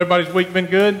Everybody's week been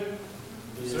good?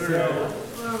 Yes, sir.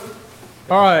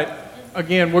 All right.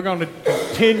 Again, we're going to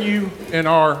continue in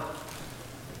our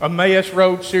Emmaus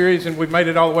Road series, and we've made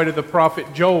it all the way to the prophet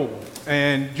Joel.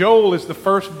 And Joel is the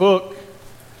first book,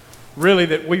 really,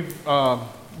 that we've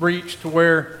reached to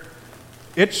where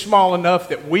it's small enough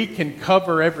that we can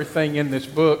cover everything in this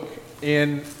book.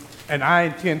 And I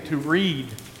intend to read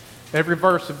every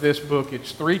verse of this book.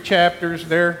 It's 3 chapters.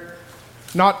 They're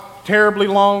not terribly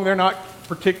long. They're not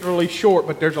particularly short,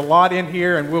 but there's a lot in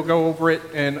here, and we'll go over it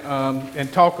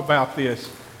and talk about this.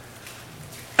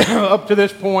 Up to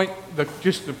this point, the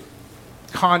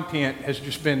content has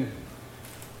just been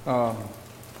too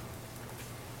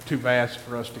vast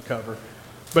for us to cover.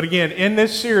 But again, in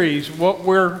this series, what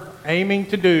we're aiming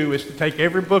to do is to take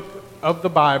every book of the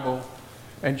Bible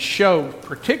and show,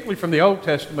 particularly from the Old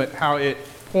Testament, how it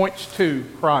points to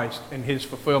Christ and his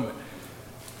fulfillment.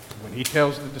 When he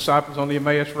tells the disciples on the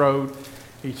Emmaus Road,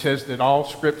 he says that all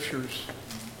scriptures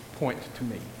point to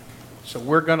me. So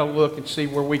we're going to look and see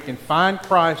where we can find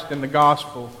Christ in the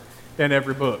gospel in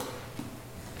every book.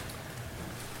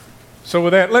 So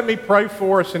with that, let me pray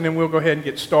for us, and then we'll go ahead and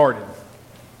get started.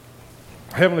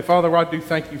 Heavenly Father, I do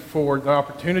thank you for the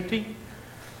opportunity.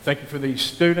 Thank you for these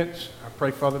students. I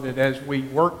pray, Father, that as we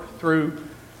work through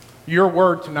your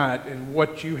word tonight and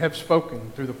what you have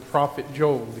spoken through the prophet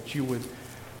Joel, that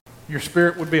your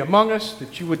Spirit would be among us,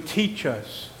 that you would teach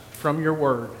us from your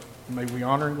word. And may we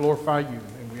honor and glorify you.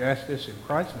 And we ask this in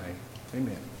Christ's name.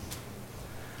 Amen.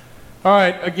 All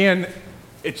right, again,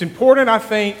 it's important, I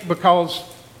think, because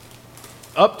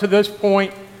up to this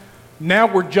point, now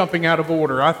we're jumping out of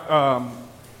order.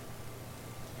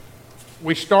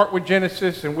 We start with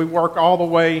Genesis and we work all the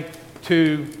way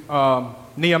to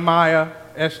Nehemiah,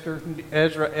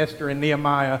 Ezra, Esther, and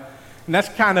Nehemiah. And that's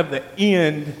kind of the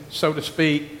end, so to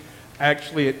speak.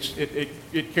 Actually,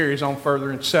 it carries on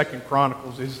further in 2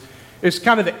 Chronicles. It's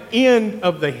kind of the end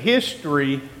of the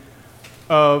history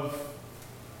of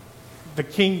the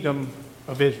kingdom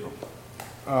of Israel.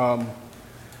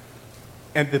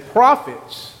 And the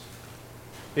prophets,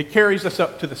 it carries us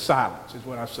up to the silence, is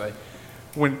what I say.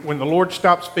 When the Lord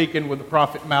stopped speaking with the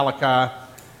prophet Malachi,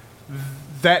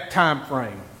 that time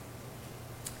frame.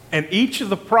 And each of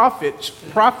the prophets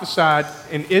prophesied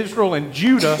in Israel and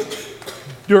Judah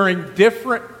during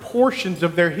different portions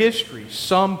of their history,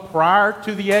 some prior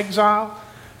to the exile,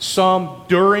 some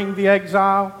during the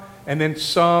exile, and then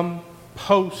some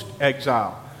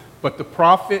post-exile. But the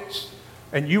prophets,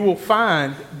 and you will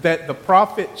find that the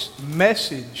prophet's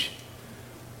message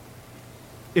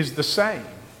is the same.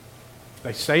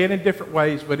 They say it in different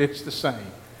ways, but it's the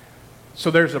same. So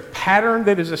there's a pattern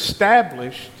that is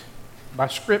established by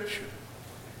Scripture.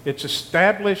 It's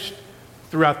established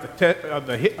throughout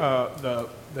the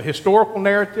historical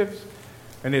narratives,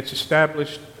 and it's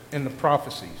established in the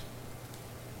prophecies.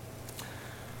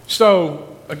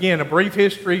 So, again, a brief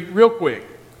history, real quick.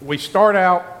 We start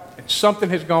out, and something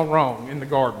has gone wrong in the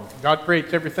garden. God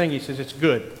creates everything. He says it's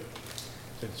good.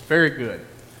 He says it's very good.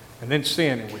 And then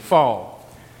sin, and we fall.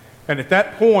 And at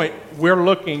that point, we're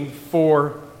looking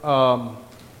for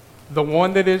the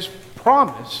one that is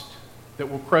promised that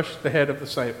will crush the head of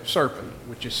the serpent,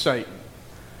 which is Satan.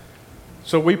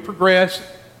 So we progress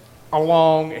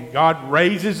along, and God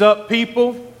raises up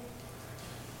people,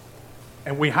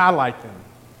 and we highlight them.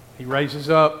 He raises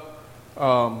up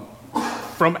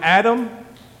from Adam,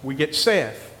 we get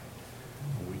Seth.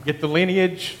 We get the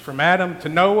lineage from Adam to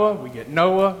Noah, we get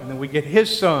Noah, and then we get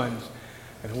his sons.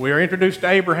 And we are introduced to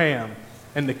Abraham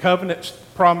and the covenant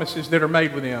promises that are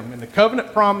made with him. And the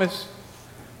covenant promise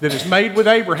that is made with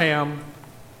Abraham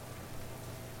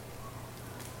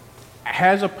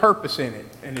has a purpose in it.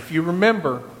 And if you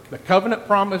remember, the covenant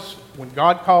promise when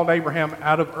God called Abraham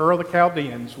out of Ur of the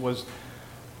Chaldeans was,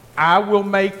 I will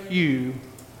make you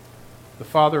the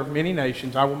father of many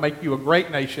nations. I will make you a great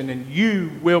nation, and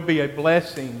you will be a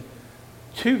blessing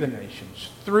to the nations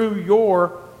through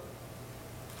your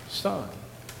son.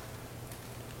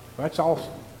 Well, that's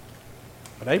awesome.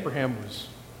 But Abraham was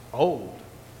old.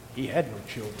 He had no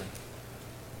children.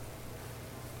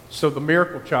 So the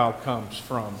miracle child comes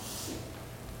from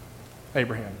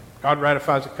Abraham. God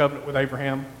ratifies a covenant with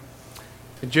Abraham.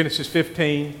 In Genesis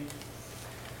 15,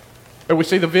 and we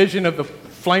see the vision of the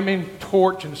flaming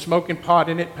torch and the smoking pot,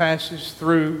 and it passes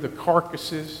through the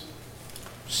carcasses,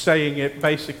 saying it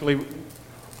basically,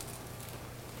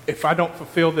 if I don't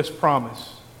fulfill this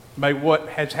promise, may what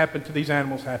has happened to these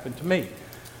animals happen to me.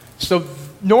 So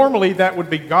normally that would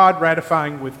be God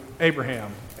ratifying with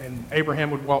Abraham, and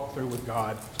Abraham would walk through with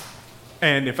God.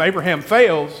 And if Abraham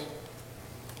fails,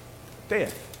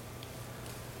 death.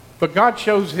 But God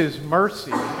shows his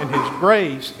mercy and his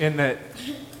grace in that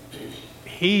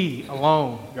he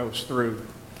alone goes through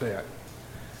that.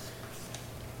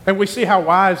 And we see how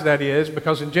wise that is,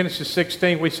 because in Genesis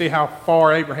 16 we see how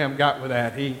far Abraham got with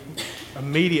that. He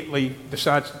immediately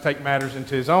decides to take matters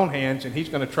into his own hands, and he's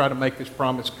going to try to make this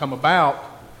promise come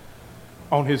about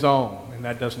on his own, and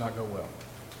that does not go well.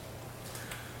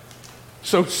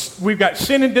 So we've got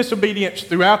sin and disobedience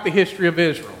throughout the history of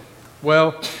Israel.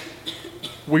 Well,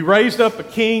 we raised up a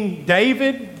king,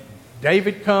 David.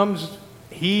 David comes,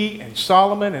 he and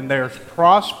Solomon, and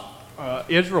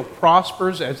Israel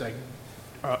prospers as a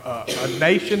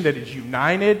nation that is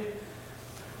united.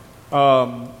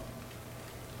 For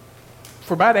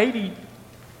about 80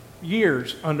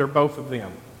 years under both of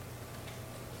them.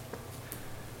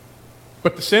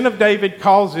 But the sin of David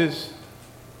causes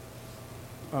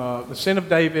the sin of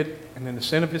David, and then the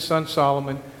sin of his son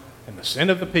Solomon, and the sin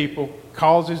of the people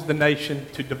causes the nation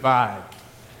to divide.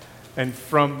 And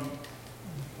from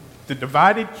the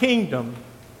divided kingdom,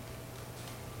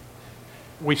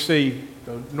 we see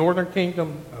the northern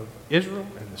kingdom of Israel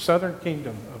and the southern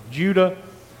kingdom of Judah.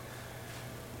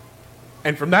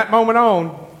 And from that moment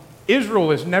on,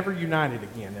 Israel is never united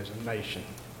again as a nation.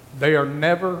 They are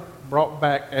never brought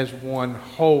back as one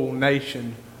whole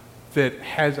nation that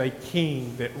has a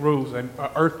king that rules, an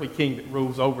earthly king that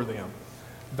rules over them.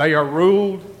 They are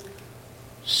ruled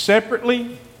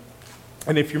separately.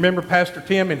 And if you remember Pastor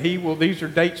Tim, and these are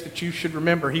dates that you should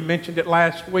remember. He mentioned it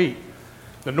last week.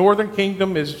 The northern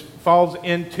kingdom falls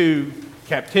into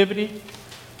captivity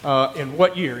in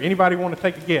what year? Anybody want to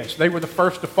take a guess? They were the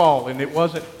first to fall, and it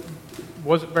wasn't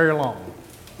very long.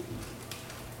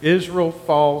 Israel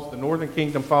falls, the northern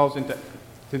kingdom falls into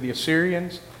the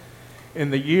Assyrians in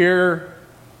the year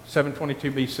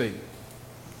 722 BC.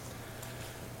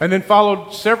 And then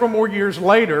followed several more years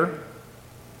later,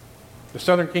 the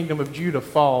southern kingdom of Judah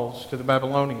falls to the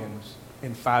Babylonians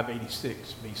in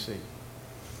 586 BC.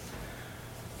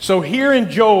 So here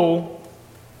in Joel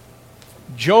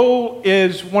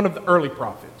is one of the early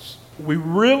prophets. We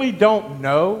really don't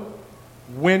know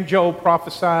when Joel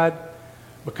prophesied,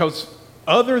 because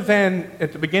other than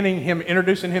at the beginning him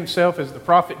introducing himself as the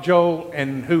prophet Joel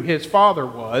and who his father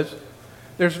was,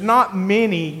 there's not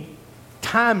many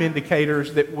time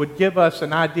indicators that would give us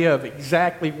an idea of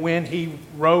exactly when he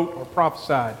wrote or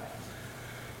prophesied.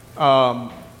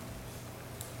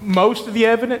 Most of the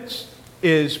evidence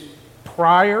is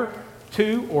prior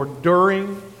to or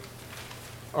during,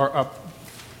 or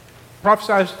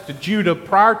prophesied to Judah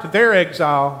prior to their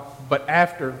exile, but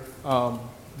after the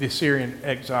Assyrian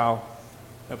exile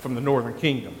from the northern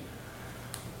kingdom.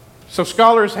 So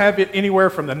scholars have it anywhere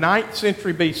from the 9th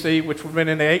century BC, which would have been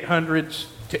in the 800s,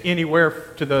 to anywhere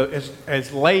to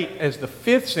as late as the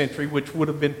 5th century, which would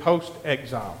have been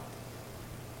post-exile.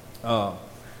 But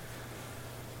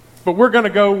we're going to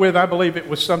go with, I believe it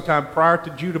was sometime prior to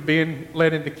Judah being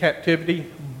led into captivity,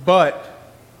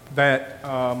 but that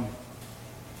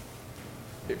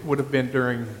it would have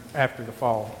been after the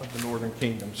fall of the northern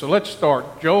kingdom. So let's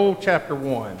start. Joel chapter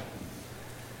 1.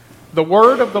 The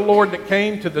word of the Lord that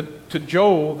came to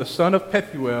Joel, the son of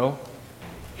Pethuel.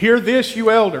 Hear this,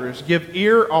 you elders. Give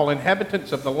ear, all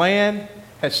inhabitants of the land.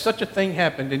 Has such a thing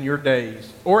happened in your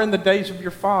days, or in the days of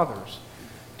your fathers?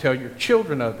 Tell your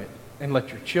children of it, and let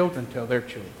your children tell their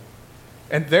children,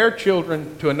 and their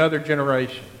children to another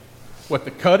generation. What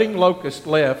the cutting locust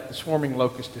left, the swarming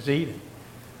locust has eaten.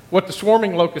 What the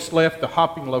swarming locust left, the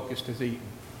hopping locust has eaten.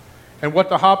 And what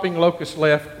the hopping locust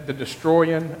left, the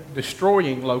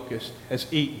destroying locust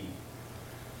has eaten.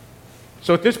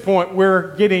 So at this point,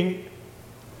 we're getting,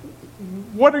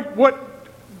 what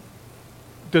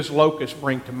does locust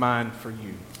bring to mind for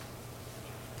you?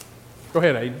 Go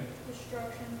ahead, Aiden.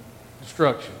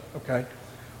 Destruction, okay.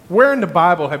 Where in the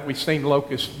Bible have we seen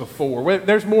locusts before? Well,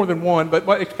 there's more than one, but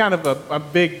it's kind of a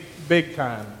big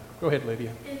time. Go ahead,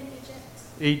 Lydia. In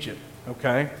Egypt. Egypt,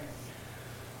 okay.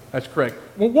 That's correct.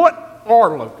 Well, what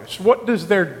are locusts? What does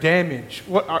their damage,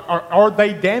 what are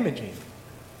they damaging?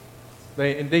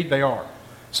 Indeed they are.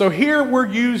 So here we're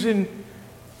using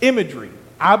imagery.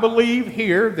 I believe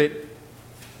here that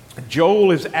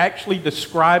Joel is actually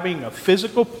describing a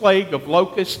physical plague of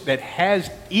locusts that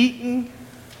has eaten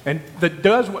and that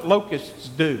does what locusts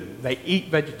do. They eat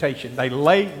vegetation. They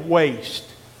lay waste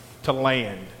to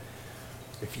land.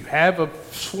 If you have a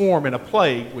swarm and a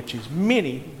plague, which is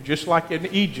many, just like in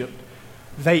Egypt,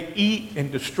 they eat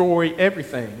and destroy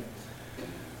everything.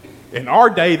 In our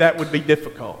day, that would be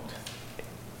difficult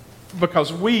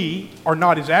because we are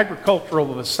not as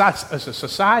agricultural as a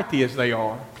society as they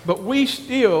are, but we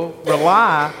still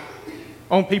rely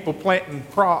on people planting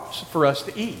crops for us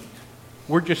to eat.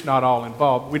 We're just not all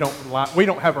involved. We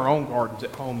don't have our own gardens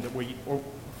at home that we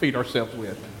feed ourselves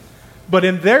with. But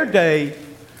in their day,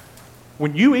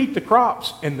 when you eat the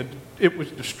crops and it was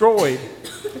destroyed,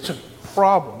 it's a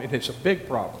problem. It is a big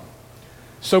problem.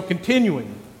 So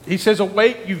continuing, he says,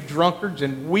 "Awake, you drunkards,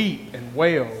 and weep and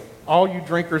wail, all you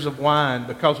drinkers of wine,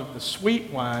 because of the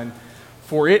sweet wine,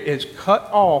 for it is cut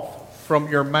off from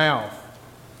your mouth."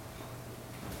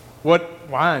 What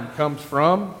wine comes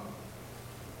from?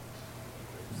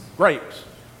 Grapes.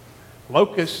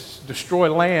 Locusts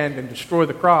destroy land and destroy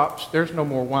the crops. There's no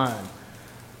more wine.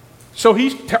 So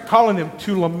he's calling them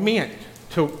to lament,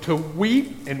 to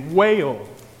weep and wail,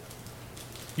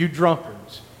 you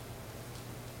drunkards.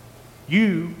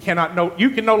 You can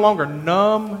no longer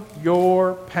numb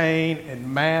your pain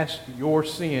and mask your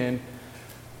sin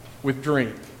with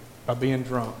drink, by being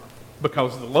drunk,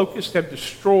 because the locusts have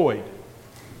destroyed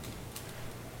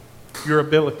your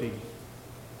ability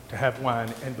to have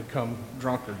wine and become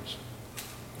drunkards.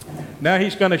 Now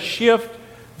he's going to shift.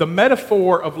 The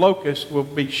metaphor of locusts will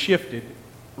be shifted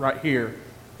right here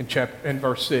in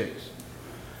verse 6.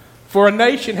 "For a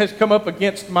nation has come up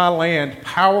against my land,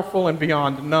 powerful and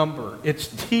beyond number. Its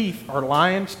teeth are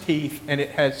lion's teeth, and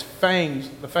it has fangs,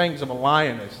 the fangs of a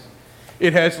lioness.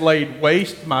 It has laid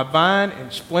waste my vine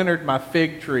and splintered my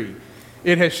fig tree.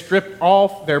 It has stripped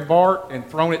off their bark and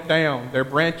thrown it down. Their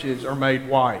branches are made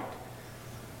white."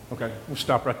 Okay, we'll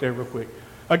stop right there real quick.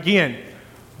 Again,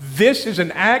 this is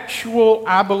an actual,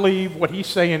 I believe what he's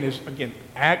saying is, again,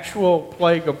 actual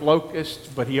plague of locusts,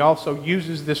 but he also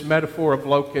uses this metaphor of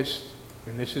locusts,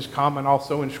 and this is common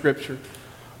also in Scripture,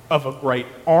 of a great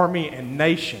army and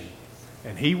nation.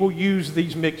 And he will use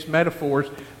these mixed metaphors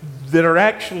that are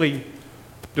actually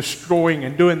destroying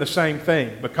and doing the same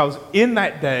thing. Because in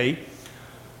that day,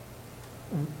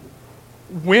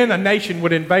 when a nation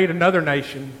would invade another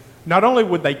nation, not only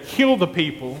would they kill the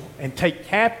people and take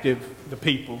captive the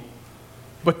people,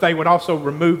 but they would also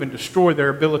remove and destroy their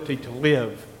ability to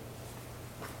live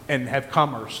and have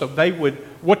commerce. So they would,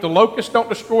 what the locusts don't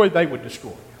destroy, they would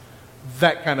destroy.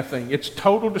 That kind of thing. It's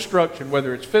total destruction,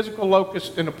 whether it's physical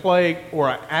locusts in a plague or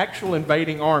an actual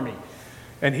invading army.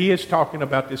 And he is talking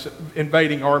about this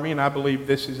invading army, and I believe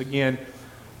this is, again,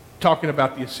 talking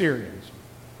about the Assyrians.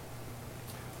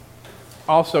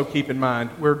 Also keep in mind,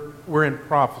 we're in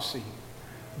prophecy.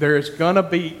 There is going to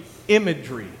be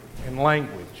imagery and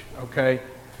language, okay?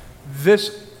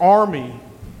 This army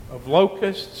of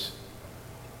locusts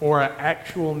or an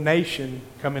actual nation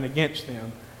coming against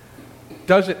them,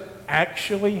 does it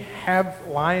actually have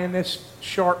lioness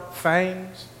sharp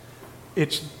fangs?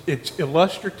 It's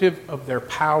illustrative of their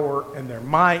power and their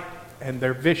might and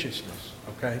their viciousness,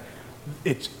 okay?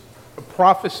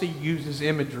 Prophecy uses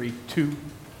imagery to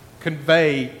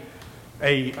convey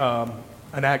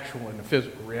an actual and a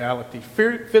physical reality,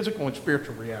 physical and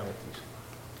spiritual realities.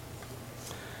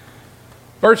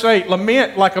 Verse 8,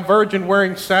 "Lament like a virgin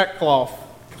wearing sackcloth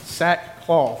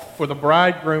for the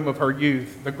bridegroom of her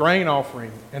youth. The grain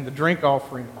offering and the drink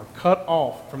offering are cut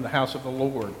off from the house of the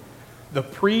Lord. The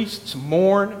priests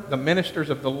mourn, the ministers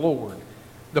of the Lord.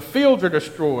 The fields are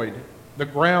destroyed, the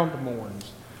ground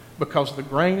mourns. Because the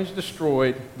grain is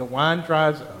destroyed, the wine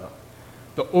dries up,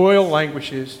 the oil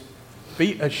languishes.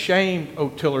 Be ashamed, O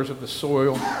tillers of the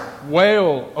soil.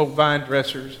 Wail, O vine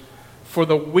dressers, for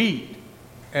the wheat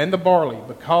and the barley,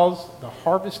 because the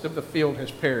harvest of the field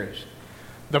has perished.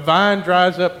 The vine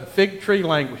dries up, the fig tree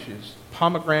languishes,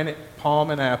 pomegranate, palm,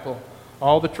 and apple.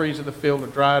 All the trees of the field are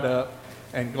dried up,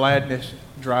 and gladness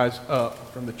dries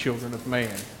up from the children of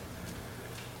man."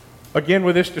 Again,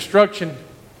 with this destruction,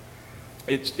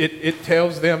 it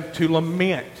tells them to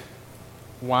lament.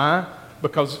 Why?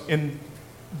 Because in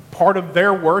part of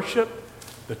their worship,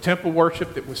 the temple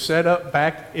worship that was set up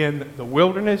back in the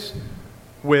wilderness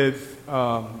with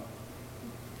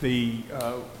the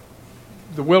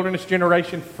wilderness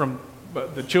generation from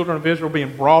the children of Israel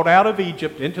being brought out of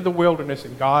Egypt into the wilderness,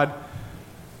 and God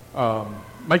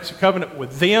makes a covenant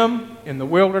with them in the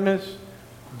wilderness,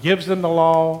 gives them the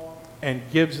law, and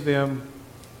gives them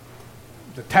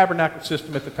the tabernacle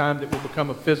system at the time that will become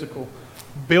a physical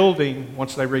building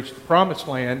once they reach the promised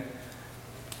land.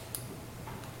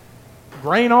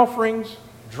 Grain offerings,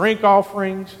 drink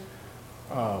offerings,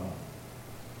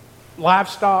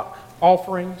 livestock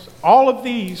offerings, all of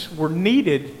these were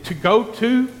needed to go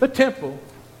to the temple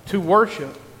to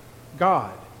worship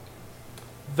God.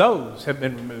 Those have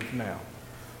been removed now.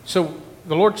 So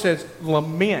the Lord says,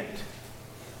 lament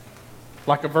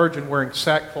like a virgin wearing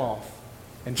sackcloth.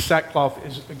 And sackcloth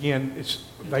is, again,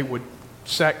 they would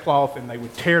sackcloth and they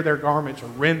would tear their garments or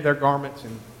rend their garments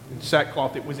in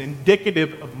sackcloth. It was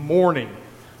indicative of mourning.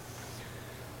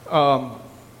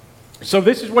 So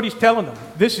this is what he's telling them.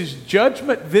 This is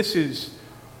judgment. This is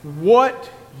what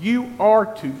you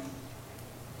are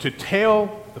to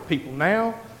tell the people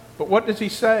now. But what does he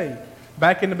say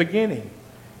back in the beginning?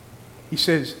 He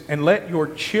says, and let your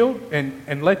children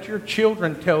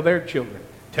tell their children.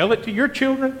 Tell it to your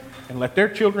children, and let their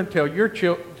children tell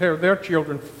their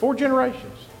children for 4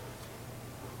 generations.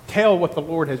 Tell what the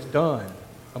Lord has done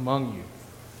among you.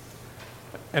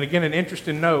 And again, an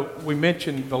interesting note, we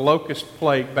mentioned the locust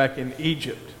plague back in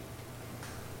Egypt.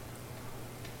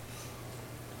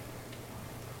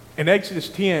 In Exodus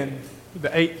 10, the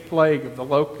 8th plague of the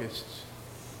locusts,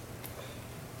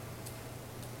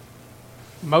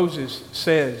 Moses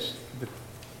says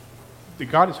that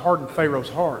God has hardened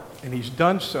Pharaoh's heart, and he's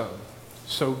done so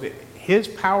that his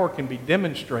power can be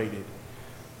demonstrated,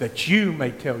 that you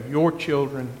may tell your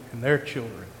children and their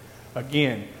children.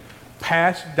 Again,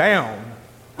 pass down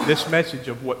this message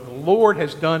of what the Lord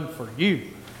has done for you.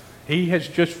 He has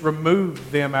just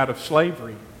removed them out of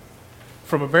slavery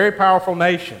from a very powerful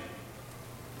nation.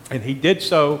 And he did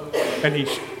so, and he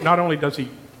not only does he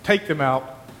take them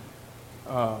out,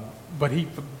 but he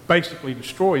basically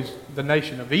destroys the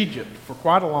nation of Egypt for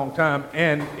quite a long time,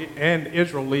 and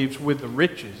Israel leaves with the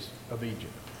riches of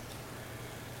Egypt.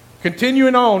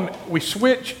 Continuing on, we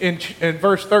switch in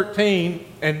verse 13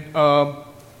 and a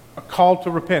call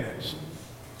to repentance.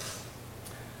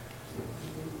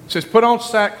 It says, put on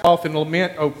sackcloth and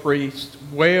lament, O priests,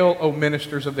 wail, O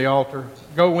ministers of the altar.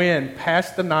 Go in,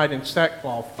 pass the night in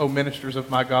sackcloth, O ministers of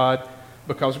my God,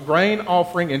 because grain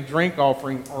offering and drink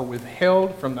offering are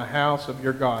withheld from the house of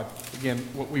your God. Again,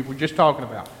 what we were just talking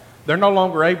about. They're no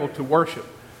longer able to worship.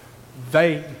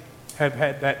 They have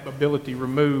had that ability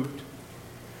removed.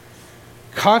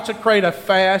 Consecrate a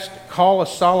fast, call a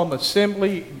solemn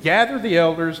assembly, gather the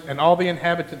elders and all the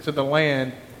inhabitants of the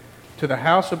land to the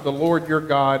house of the Lord your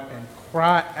God, and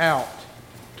cry out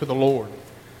to the Lord.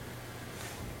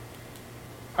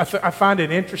 I find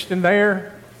it interesting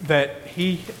there that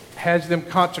he has them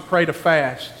consecrate a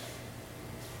fast.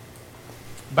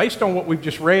 Based on what we've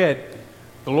just read,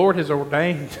 the Lord has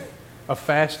ordained a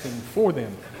fasting for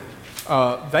them.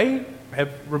 They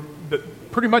have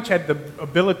pretty much had the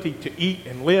ability to eat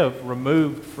and live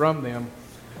removed from them.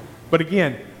 But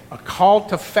again, a call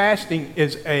to fasting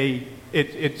is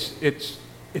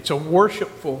it's a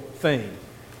worshipful thing.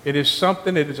 It is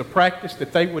something, it is a practice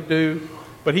that they would do,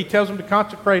 but he tells them to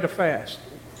consecrate a fast.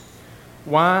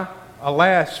 Why?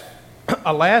 Alas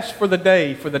for the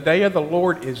day of the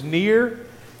Lord is near,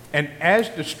 and as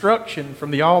destruction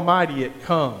from the Almighty it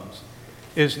comes.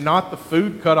 Is not the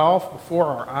food cut off before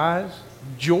our eyes?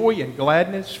 Joy and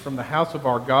gladness from the house of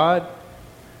our God.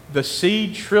 The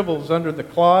seed shrivels under the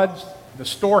clods. The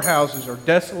storehouses are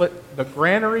desolate. The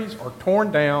granaries are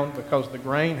torn down because the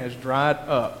grain has dried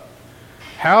up.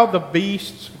 How the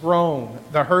beasts groan.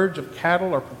 The herds of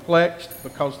cattle are perplexed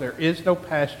because there is no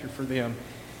pasture for them.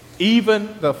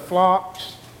 Even the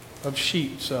flocks of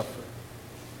sheep suffer.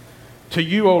 To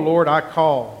you, O Lord, I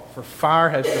call, for fire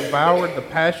has devoured the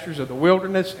pastures of the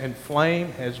wilderness, and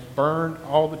flame has burned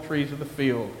all the trees of the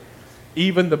field.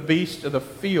 Even the beasts of the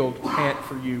field pant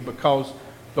for you, because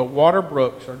the water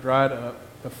brooks are dried up.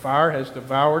 The fire has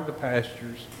devoured the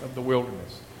pastures of the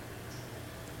wilderness.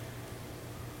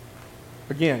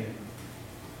 Again,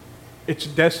 it's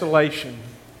desolation.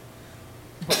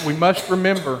 But we must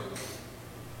remember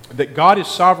that God is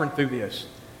sovereign through this.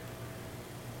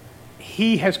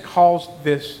 He has caused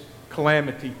this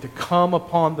calamity to come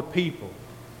upon the people.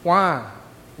 Why?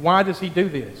 Why does he do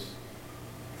this?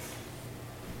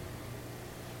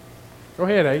 Go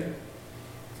ahead, Aiden.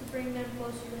 To bring them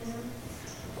closer to him.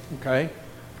 Okay.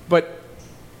 But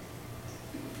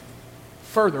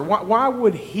further, why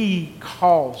would he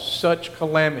cause such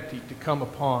calamity to come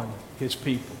upon his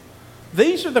people?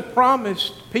 These are the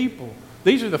promised people.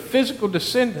 These are the physical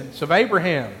descendants of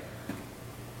Abraham,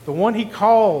 the one he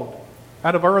called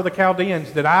out of Ur of the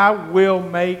Chaldeans, that I will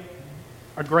make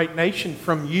a great nation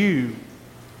from you,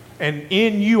 and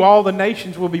in you all the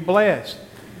nations will be blessed.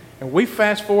 And we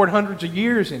fast forward hundreds of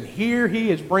years, and here he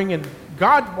is bringing,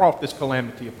 God brought this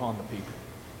calamity upon the people.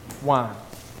 Why?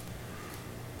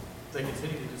 They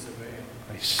continue to disobey him.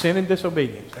 They sin and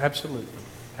disobedience. Absolutely.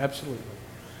 Absolutely.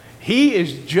 He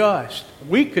is just.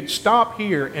 We could stop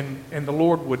here and the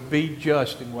Lord would be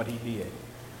just in what he did.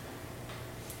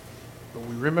 But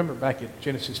we remember back at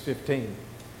Genesis 15,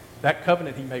 that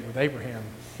covenant he made with Abraham,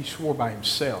 he swore by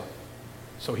himself.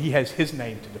 So he has his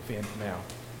name to defend now.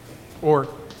 Or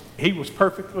he was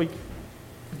perfectly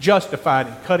justified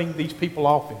in cutting these people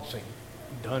off and saying,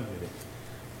 I'm done with it.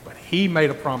 But he made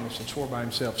a promise and swore by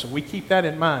himself. So we keep that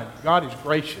in mind. God is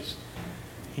gracious.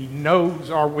 He knows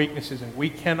our weaknesses, and we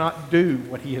cannot do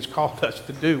what He has called us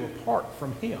to do apart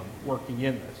from Him working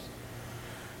in us.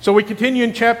 So we continue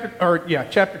in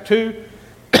chapter 2.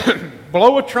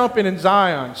 Blow a trumpet in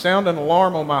Zion, sound an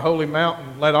alarm on my holy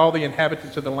mountain. Let all the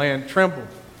inhabitants of the land tremble.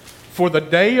 For the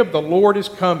day of the Lord is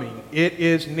coming. It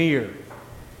is near.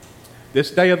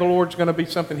 This day of the Lord is going to be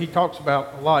something he talks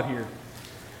about a lot here.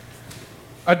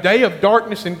 A day of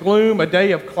darkness and gloom, a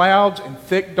day of clouds and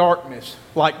thick darkness.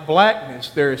 Like blackness,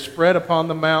 there is spread upon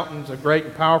the mountains a great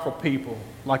and powerful people,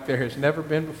 like there has never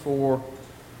been before,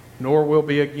 nor will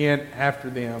be again after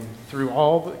them, through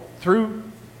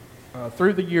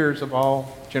the years of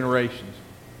all generations.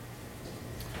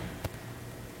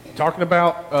 Talking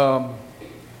about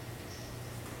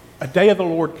a day of the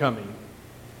Lord coming.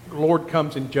 The Lord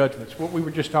comes in judgments. What we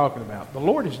were just talking about. The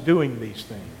Lord is doing these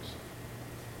things.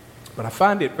 But I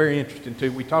find it very interesting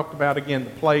too. We talked about again the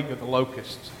plague of the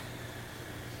locusts.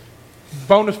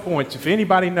 Bonus points. If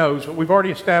anybody knows, what we've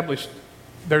already established,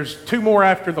 there's 2 more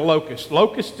after the locust.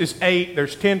 Locust is 8.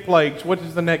 There's 10 plagues. What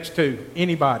is the next 2?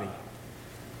 Anybody?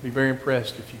 Be very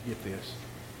impressed if you get this.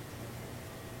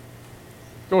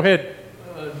 Go ahead.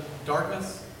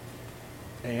 Darkness.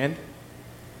 And?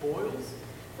 Boils.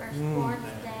 Firstborn's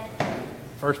dead.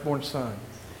 Firstborn son.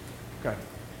 Okay.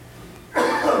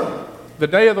 The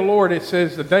day of the Lord, it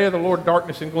says, the day of the Lord,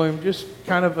 darkness and gloom. Just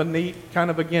kind of a neat,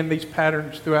 again, these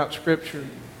patterns throughout Scripture.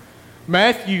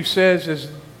 Matthew says,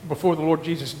 as before the Lord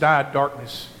Jesus died,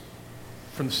 darkness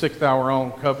from the 6th hour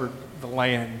on covered the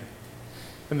land.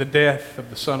 And the death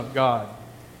of the Son of God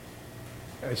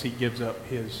as He gives up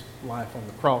His life on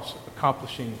the cross,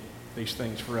 accomplishing these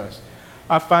things for us.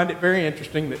 I find it very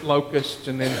interesting that locusts,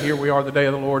 and then here we are, the day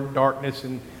of the Lord, darkness,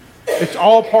 and it's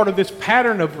all part of this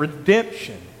pattern of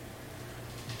redemption.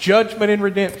 Judgment and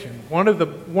redemption. One of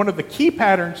the key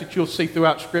patterns that you'll see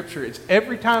throughout Scripture is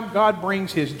every time God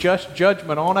brings His just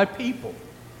judgment on a people,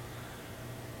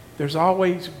 there's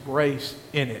always grace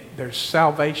in it. There's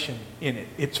salvation in it.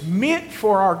 It's meant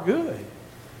for our good.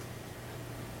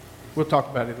 We'll talk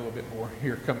about it a little bit more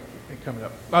here coming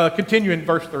up. Continue in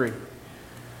verse 3.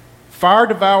 Fire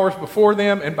devours before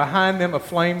them, and behind them a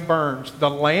flame burns. The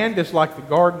land is like the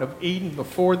Garden of Eden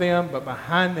before them, but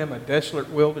behind them a desolate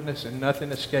wilderness, and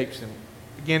nothing escapes them.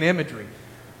 Again, imagery.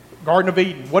 Garden of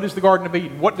Eden. What is the Garden of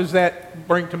Eden? What does that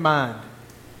bring to mind?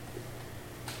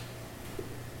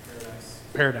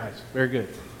 Paradise. Very good.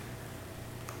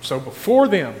 So before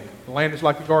them, the land is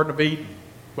like the Garden of Eden,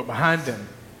 but behind them,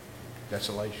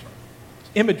 desolation. It's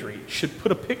imagery. It should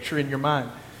put a picture in your mind.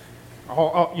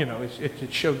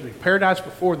 It shows me paradise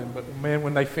before them, but man,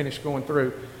 when they finish going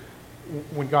through,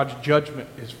 when God's judgment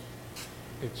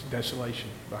it's desolation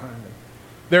behind them.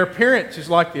 Their appearance is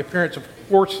like the appearance of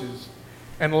horses,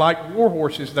 and like war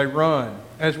horses they run.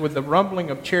 As with the rumbling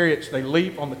of chariots, they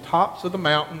leap on the tops of the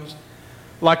mountains.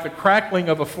 Like the crackling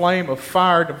of a flame of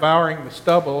fire devouring the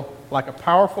stubble, like a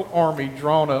powerful army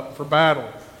drawn up for battle.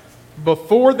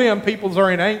 Before them, peoples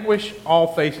are in anguish, all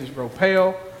faces grow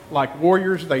pale. Like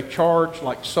warriors, they charge.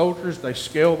 Like soldiers, they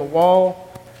scale the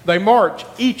wall. They march,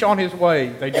 each on his way.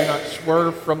 They do not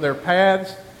swerve from their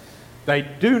paths. They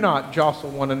do not jostle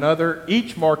one another.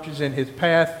 Each marches in his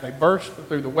path. They burst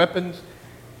through the weapons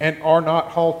and are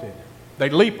not halted. They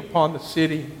leap upon the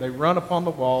city. They run upon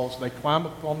the walls. They climb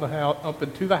up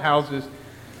into the houses.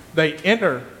 They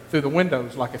enter through the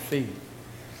windows like a thief.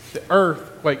 The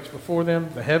earth quakes before them.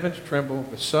 The heavens tremble.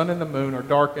 The sun and the moon are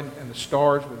darkened, and the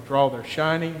stars withdraw their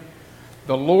shining.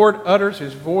 The Lord utters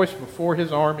His voice before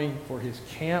His army, for His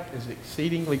camp is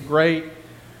exceedingly great.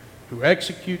 Who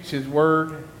executes His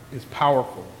word is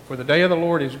powerful. For the day of the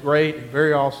Lord is great and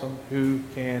very awesome. Who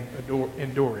can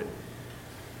endure it?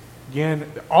 Again,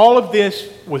 all of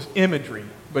this was imagery.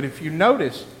 But if you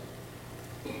notice,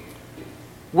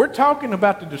 we're talking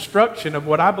about the destruction of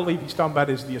what I believe he's talking about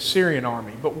is the Assyrian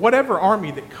army. But whatever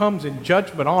army that comes in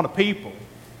judgment on a people,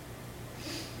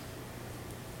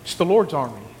 it's the Lord's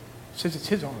army. It says it's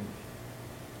His army.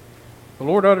 The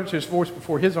Lord utters His voice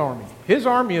before His army. His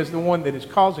army is the one that is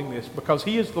causing this because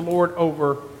He is the Lord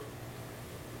over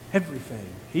everything.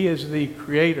 He is the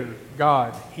Creator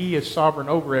God. He is sovereign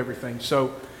over everything.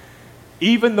 So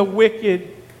even the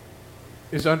wicked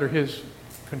is under His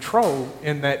control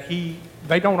in that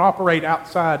they don't operate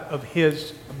outside of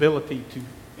His ability to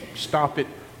stop it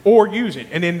or use it.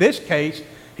 And in this case,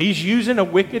 He's using a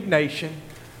wicked nation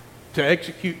to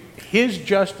execute His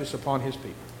justice upon His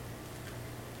people.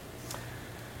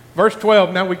 Verse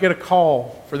 12, now we get a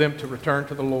call for them to return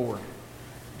to the Lord.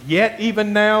 Yet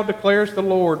even now, declares the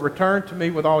Lord, return to me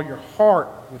with all your heart,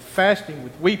 with fasting,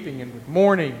 with weeping, and with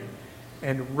mourning,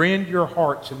 and rend your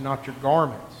hearts and not your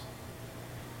garments.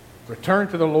 Return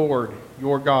to the Lord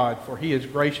your God, for he is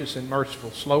gracious and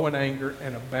merciful, slow in anger,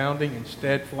 and abounding in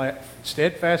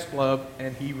steadfast love,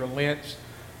 and he relents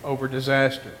over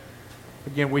disaster.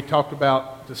 Again, we talked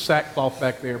about the sackcloth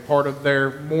back there. Part of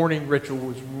their mourning ritual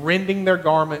was rending their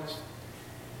garments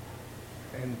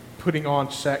and putting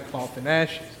on sackcloth and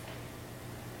ashes.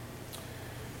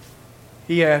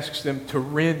 He asks them to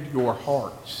rend your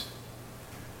hearts.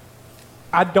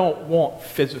 I don't want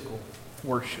physical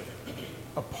worship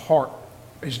apart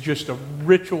as just a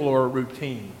ritual or a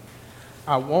routine.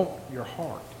 I want your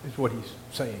heart, is what he's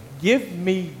saying. Give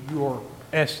me your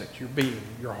essence, your being,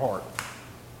 your heart.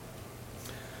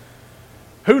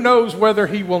 Who knows whether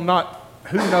he will not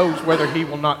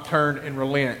turn and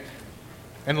relent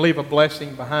and leave a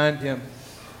blessing behind him,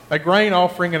 a grain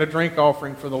offering and a drink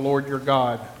offering for the Lord your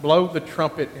God. Blow the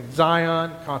trumpet in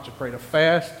Zion, consecrate a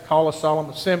fast, call a solemn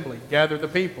assembly, gather the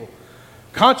people,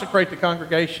 consecrate the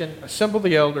congregation, assemble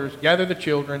the elders, gather the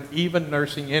children, even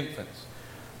nursing infants.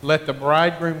 Let the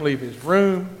bridegroom leave his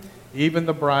room, even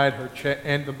the bride her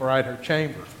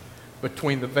chamber.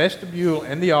 Between the vestibule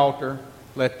and the altar,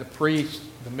 let the priests,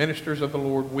 the ministers of the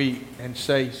Lord, weep and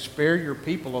say, spare your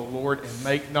people, O Lord, and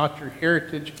make not your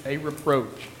heritage a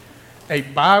reproach, a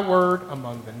byword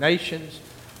among the nations.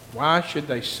 Why should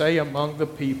they say among the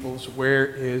peoples, where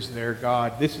is their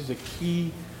God? This is a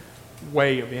key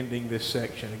way of ending this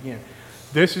section. Again,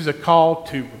 this is a call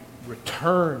to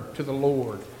return to the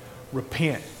Lord.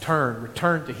 Repent,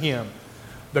 return to him.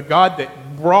 The God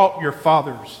that brought your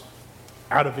fathers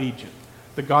out of Egypt.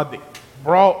 The God that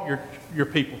brought your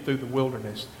people through the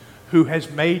wilderness, who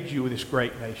has made you this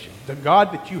great nation. The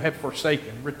God that you have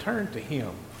forsaken, return to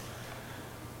him.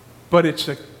 But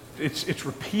it's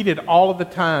repeated all of the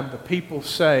time. The people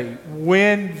say,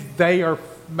 when they are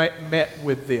met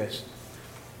with this.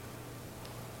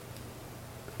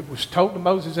 It was told to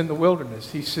Moses in the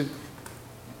wilderness. He said,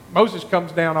 Moses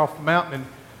comes down off the mountain and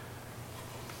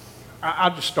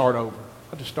I'll just start over.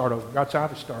 God said, I'll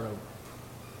just start over.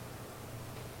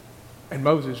 And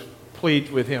Moses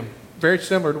pleads with him, very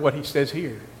similar to what he says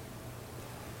here.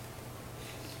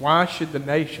 Why should the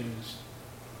nations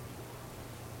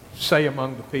say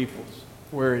among the peoples,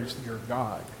 where is your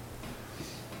God?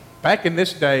 Back in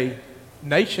this day,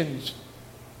 nations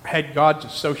had gods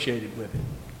associated with it.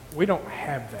 We don't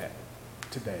have that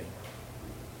today.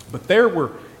 But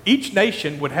each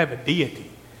nation would have a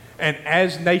deity. And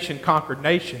as nation conquered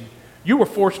nation, you were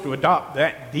forced to adopt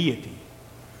that deity.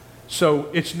 So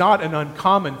it's not an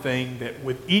uncommon thing that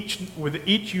with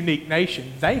each unique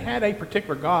nation, they had a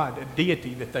particular god, a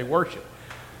deity that they worship.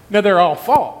 Now they're all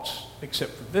false,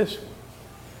 except for this one.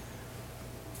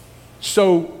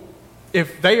 So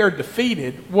if they are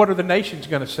defeated, what are the nations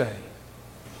going to say?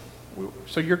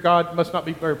 So your God must not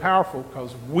be very powerful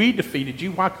because we defeated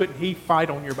you. Why couldn't he fight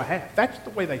on your behalf? That's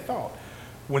the way they thought.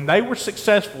 When they were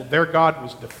successful, their God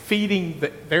was defeating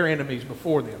their enemies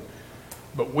before them.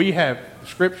 But we have the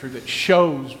scripture that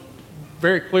shows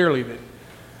very clearly that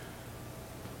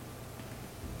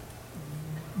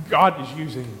God is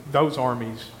using those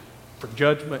armies for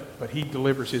judgment, but he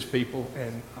delivers his people.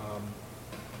 And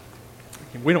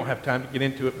we don't have time to get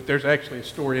into it, but there's actually a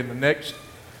story in the next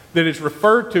that is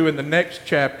referred to in the next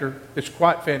chapter. It's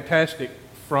quite fantastic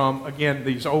from, again,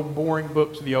 these old boring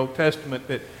books of the Old Testament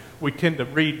that we tend to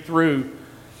read through,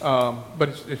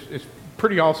 but it's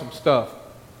pretty awesome stuff.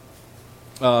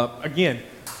 Again,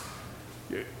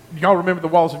 y'all remember the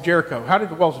walls of Jericho? How did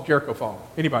the walls of Jericho fall?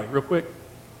 Anybody, real quick?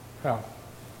 How?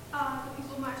 The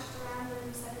people marched around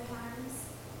them 7 times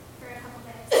for a couple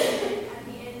days. And at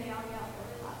the end, they all yelled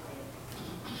really loudly.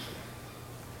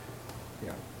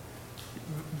 Yeah.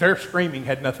 Their screaming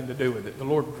had nothing to do with it. The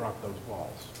Lord dropped those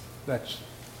walls.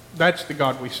 That's the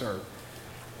God we serve.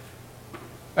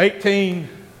 18,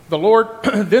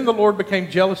 then the Lord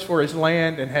became jealous for his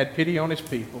land and had pity on his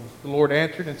people. The Lord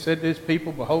answered and said to his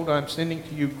people, behold, I am sending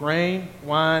to you grain,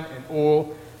 wine, and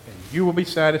oil, and you will be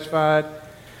satisfied.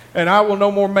 And I will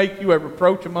no more make you a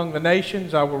reproach among the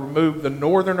nations. I will remove the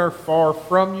northerner far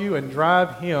from you and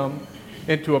drive him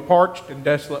into a parched and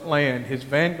desolate land, his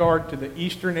vanguard to the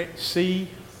eastern sea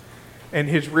and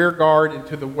his rear guard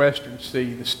into the western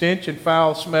sea. The stench and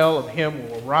foul smell of him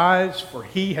will arise, for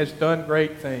he has done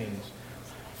great things.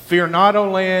 Fear not, O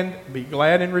land, be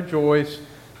glad and rejoice,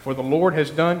 for the Lord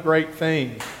has done great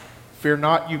things. Fear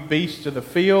not, you beasts of the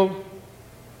field,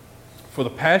 for the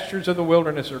pastures of the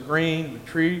wilderness are green, the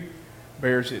tree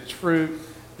bears its fruit,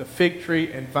 the fig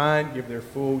tree and vine give their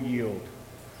full yield.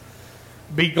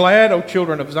 Be glad, O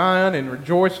children of Zion, and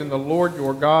rejoice in the Lord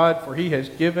your God, for he has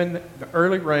given the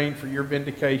early rain for your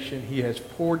vindication. He has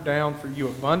poured down for you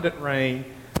abundant rain.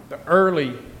 The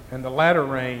early and the latter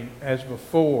rain as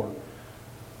before.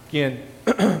 Again,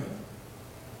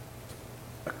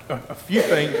 a few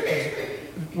things.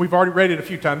 We've already read it a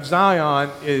few times. Zion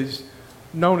is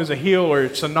known as a hill, or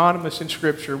it's synonymous in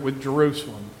Scripture with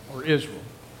Jerusalem or Israel.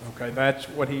 Okay, that's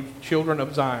what children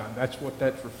of Zion, that's what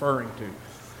that's referring to.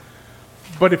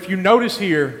 But if you notice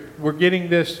here, we're getting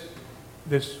this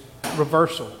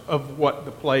reversal of what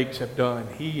the plagues have done.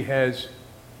 He has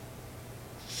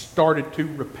started to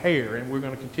repair, and we're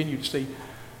going to continue to see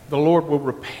the Lord will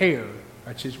repair,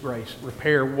 that's His grace,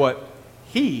 repair what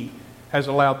He has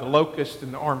allowed the locusts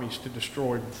and the armies to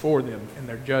destroy before them in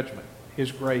their judgment.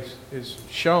 His grace is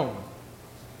shown.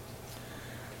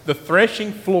 The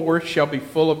threshing floor shall be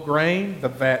full of grain, the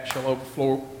vat shall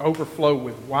overflow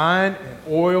with wine and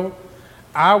oil.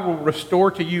 I will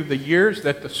restore to you the years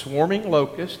that the swarming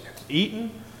locust has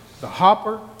eaten, the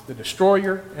hopper, the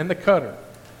destroyer, and the cutter.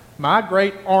 My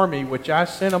great army which I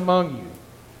sent among you,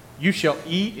 you shall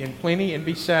eat in plenty and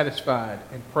be satisfied,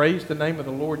 and praise the name of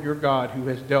the Lord your God, who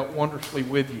has dealt wondrously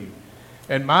with you.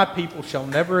 And my people shall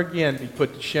never again be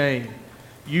put to shame.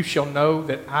 You shall know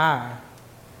that I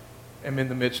am in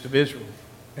the midst of Israel,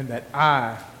 and that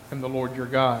I am the Lord your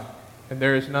God, and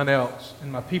there is none else,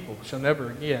 and my people shall never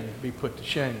again be put to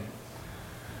shame.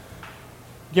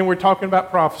 Again, we're talking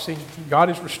about prophecy. God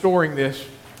is restoring this.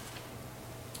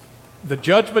 The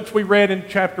judgments we read in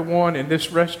chapter 1 and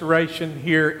this restoration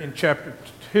here in chapter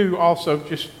 2 also,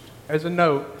 just as a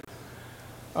note,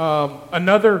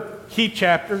 another key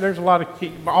chapter, there's a lot of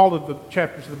key, all of the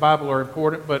chapters of the Bible are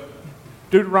important, but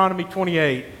Deuteronomy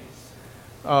 28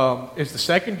 is the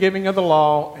second giving of the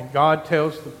law, and God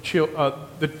tells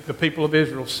the people of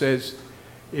Israel, says,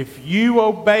 if you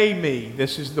obey me,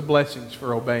 this is the blessings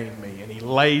for obeying me. And He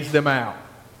lays them out.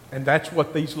 And that's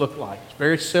what these look like. It's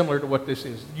very similar to what this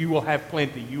is. You will have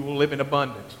plenty. You will live in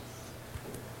abundance.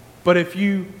 But if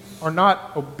you are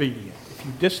not obedient, if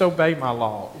you disobey my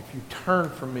law, if you turn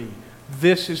from me,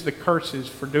 this is the curses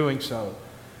for doing so.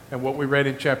 And what we read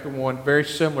in chapter 1, very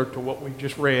similar to what we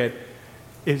just read,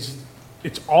 is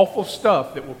it's awful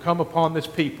stuff that will come upon this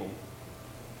people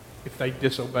if they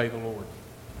disobey the Lord.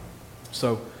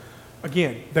 So,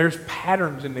 again, there's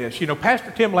patterns in this. You know,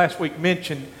 Pastor Tim last week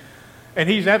mentioned, and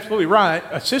he's absolutely right,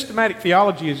 a systematic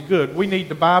theology is good. We need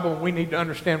the Bible, and we need to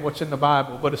understand what's in the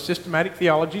Bible. But a systematic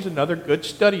theology is another good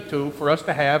study tool for us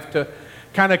to have to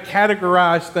kind of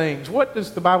categorize things. What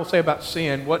does the Bible say about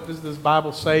sin? What does the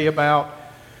Bible say about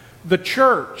the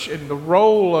church and the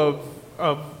role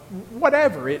of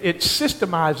whatever? It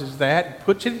systemizes that and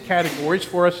puts it in categories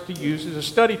for us to use as a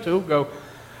study tool. Go,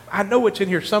 I know it's in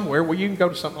here somewhere. Well, you can go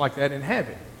to something like that and have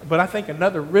it. But I think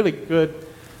another really good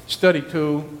study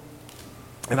tool,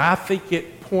 and I think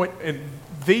and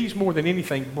these more than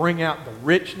anything bring out the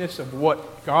richness of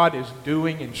what God is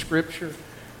doing in Scripture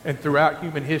and throughout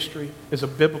human history, is a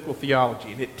biblical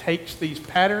theology. And it takes these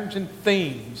patterns and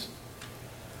themes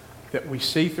that we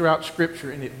see throughout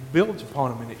Scripture, and it builds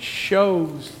upon them, and it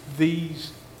shows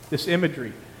this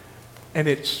imagery. And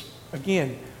it's,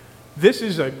 again, this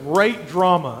is a great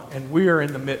drama, and we are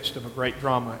in the midst of a great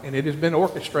drama, and it has been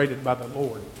orchestrated by the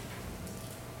Lord.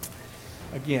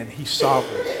 Again, He's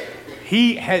sovereign.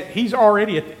 He's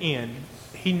already at the end.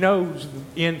 He knows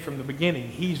the end from the beginning.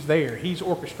 He's there. He's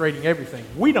orchestrating everything.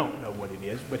 We don't know what it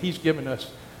is, but He's given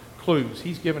us clues.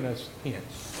 He's given us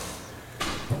hints.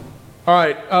 All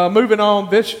right, moving on.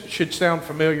 This should sound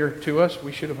familiar to us.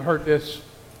 We should have heard this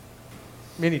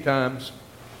many times.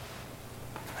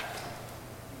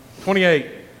 28.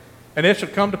 And it shall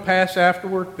come to pass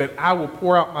afterward that I will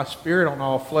pour out my Spirit on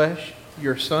all flesh.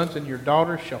 Your sons and your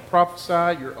daughters shall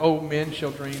prophesy. Your old men shall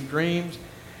dream dreams.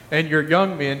 And your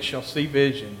young men shall see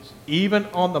visions. Even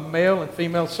on the male and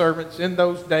female servants in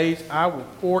those days I will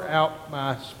pour out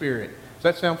my Spirit. Does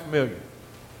that sound familiar?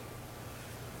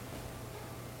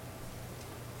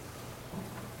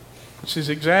 This is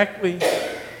exactly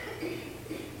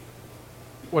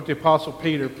what the Apostle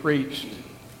Peter preached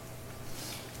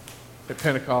at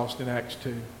Pentecost in Acts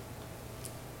 2.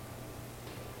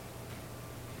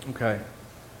 Okay.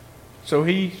 So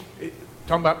he's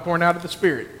talking about pouring out of the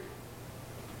Spirit.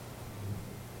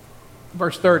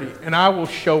 Verse 30. And I will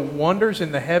show wonders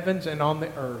in the heavens and on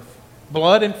the earth.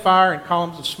 Blood and fire and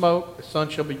columns of smoke. The sun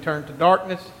shall be turned to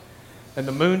darkness and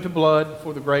the moon to blood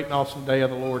before the great and awesome day of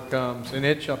the Lord comes. And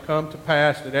it shall come to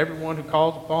pass that everyone who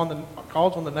calls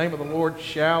on the name of the Lord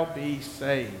shall be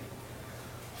saved.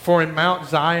 For in Mount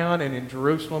Zion and in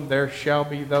Jerusalem there shall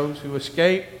be those who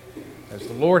escape, as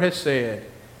the Lord has said,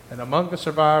 and among the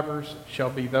survivors shall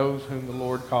be those whom the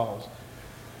Lord calls.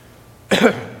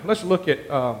 Let's look at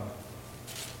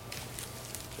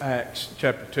Acts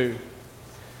chapter 2.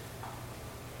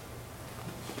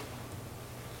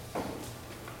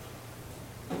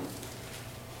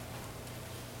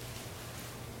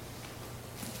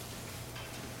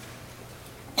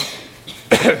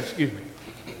 Excuse me.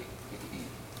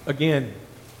 Again,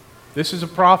 this is a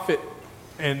prophet,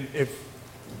 and if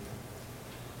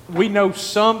we know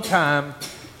sometime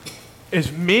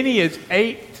as many as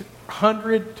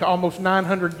 800 to almost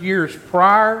 900 years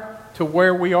prior to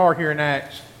where we are here in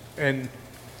Acts, and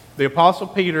the Apostle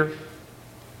Peter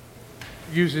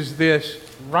uses this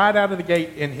right out of the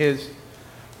gate in his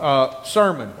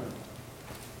sermon.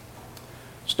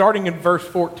 Starting in verse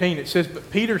 14, it says,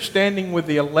 "But Peter, standing with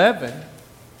the 11,"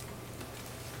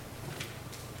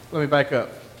 let me back up.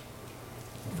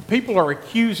 The people are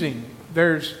accusing,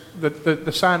 there's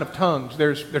the sign of tongues.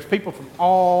 There's people from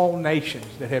all nations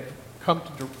that have come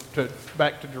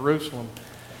back to Jerusalem.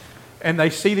 And they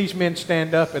see these men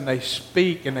stand up and they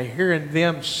speak, and they're hearing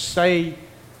them speak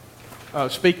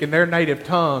in their native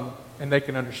tongue, and they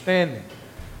can understand them.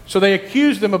 So they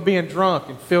accuse them of being drunk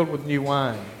and filled with new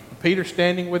wine. Peter,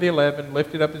 standing with the 11,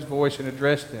 lifted up his voice and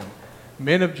addressed them.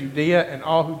 "Men of Judea and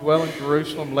all who dwell in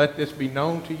Jerusalem, let this be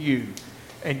known to you,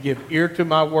 and give ear to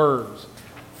my words.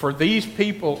 For these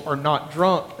people are not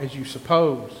drunk, as you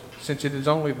suppose, since it is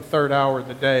only the 3rd hour of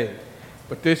the day.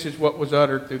 But this is what was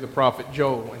uttered through the prophet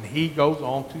Joel." And he goes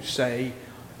on to say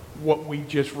what we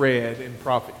just read in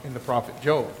the prophet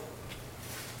Joel.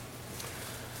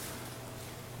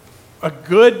 A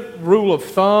good rule of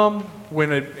thumb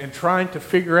in trying to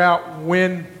figure out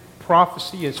when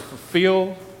prophecy is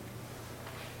fulfilled,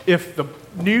 if the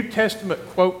New Testament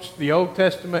quotes the Old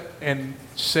Testament and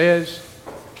says,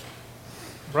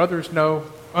 "Brothers, no,"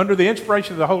 under the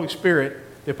inspiration of the Holy Spirit,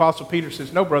 the Apostle Peter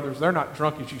says, "No, brothers, they're not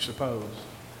drunk as you suppose.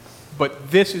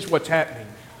 But this is what's happening.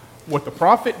 What the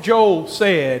prophet Joel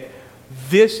said,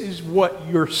 this is what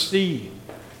you're seeing.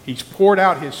 He's poured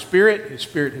out His Spirit. His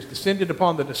Spirit has descended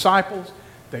upon the disciples.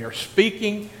 They are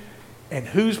speaking. And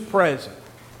who's present?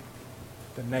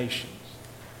 The nations.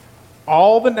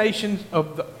 All the nations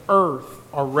of the earth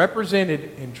are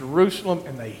represented in Jerusalem,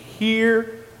 and they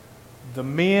hear the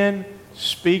men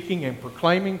speaking and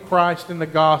proclaiming Christ in the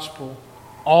gospel.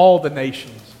 All the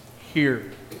nations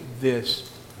hear this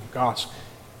gospel.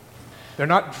 They're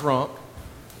not drunk.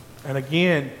 And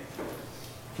again,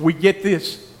 we get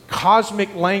this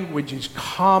cosmic language is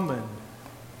common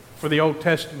for the Old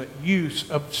Testament use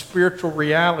of spiritual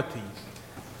realities.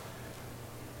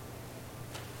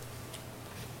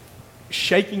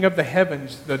 Shaking of the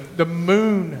heavens, the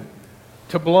moon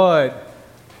to blood,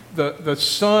 the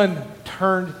sun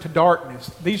turned to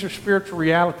darkness. These are spiritual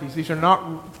realities. These are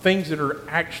not things that are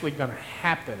actually going to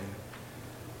happen.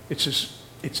 It's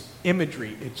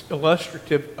imagery. It's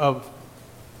illustrative of,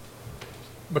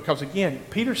 because again,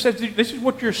 Peter says this is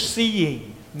what you're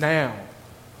seeing now.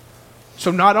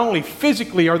 So not only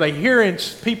physically are they hearing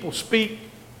people speak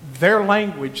their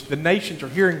language, the nations are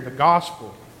hearing the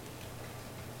gospel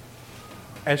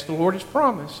as the Lord has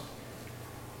promised.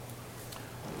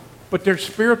 But there's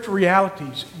spiritual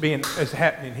realities as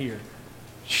happening here.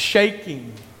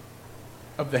 Shaking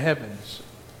of the heavens.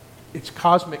 It's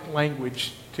cosmic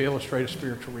language to illustrate a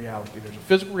spiritual reality. There's a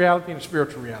physical reality and a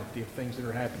spiritual reality of things that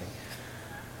are happening.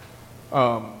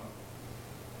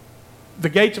 The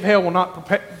gates of hell will not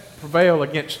prevail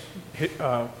against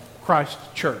Christ's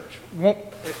church.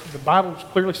 The Bible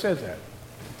clearly says that.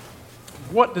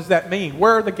 What does that mean?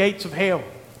 Where are the gates of hell?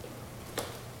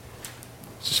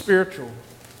 It's spiritual.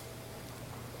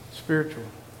 Spiritual.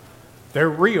 They're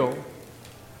real.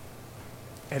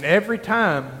 And every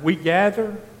time we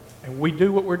gather and we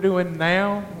do what we're doing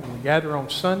now, when we gather on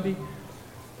Sunday,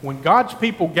 when God's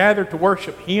people gather to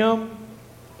worship Him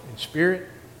in spirit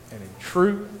and in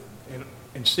truth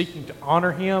and seeking to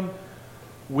honor Him,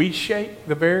 we shake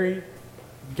the very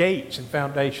gates and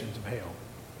foundations of hell.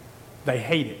 They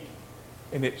hate it.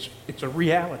 And it's a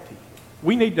reality.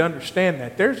 We need to understand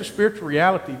that. There's a spiritual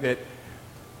reality that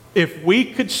if we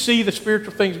could see the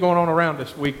spiritual things going on around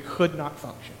us, we could not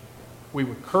function. We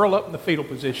would curl up in the fetal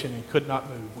position and could not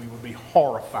move. We would be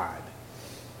horrified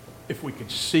if we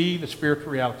could see the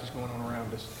spiritual realities going on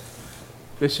around us.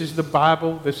 This is the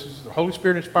Bible. This is the Holy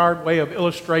Spirit-inspired way of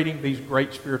illustrating these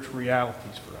great spiritual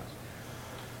realities for us.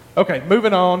 Okay,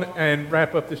 moving on and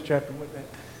wrap up this chapter with that.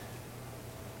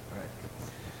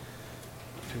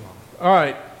 All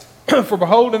right. For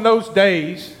behold, in those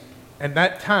days and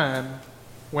that time,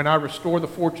 when I restore the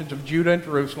fortunes of Judah and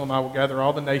Jerusalem, I will gather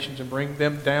all the nations and bring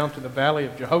them down to the valley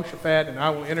of Jehoshaphat, and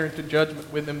I will enter into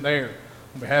judgment with them there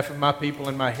on behalf of my people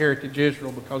and my heritage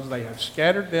Israel, because they have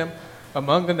scattered them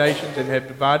among the nations and have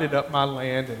divided up my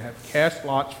land and have cast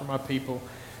lots for my people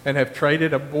and have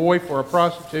traded a boy for a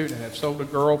prostitute and have sold a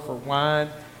girl for wine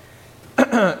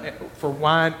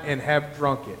and have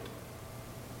drunk it.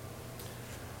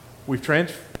 We've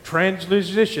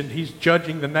Translation, he's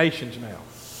judging the nations now.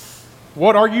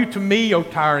 What are you to me, O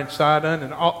Tyre and Sidon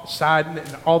and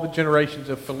all the generations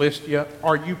of Philistia?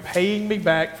 Are you paying me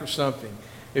back for something?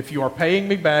 If you are paying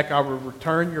me back, I will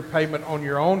return your payment on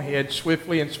your own head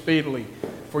swiftly and speedily.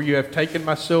 For you have taken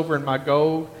my silver and my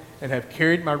gold, and have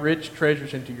carried my rich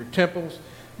treasures into your temples.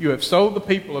 You have sold the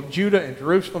people of Judah and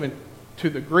Jerusalem to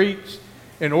the Greeks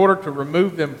in order to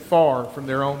remove them far from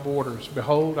their own borders.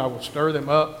 Behold, I will stir them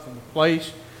up from the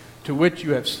place to which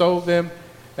you have sold them,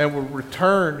 and will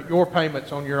return your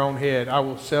payments on your own head. I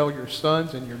will sell your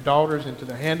sons and your daughters into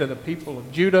the hand of the people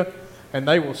of Judah, and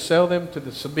they will sell them to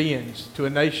the Sabaeans, to a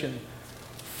nation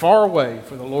far away,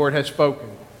 for the Lord has spoken.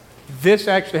 This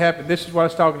actually happened. This is what I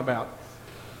was talking about.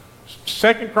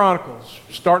 2 Chronicles,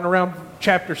 starting around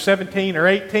chapter 17 or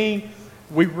 18,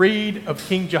 we read of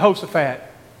King Jehoshaphat,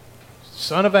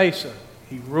 son of Asa.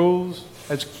 He rules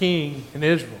as king in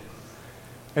Israel.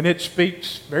 And it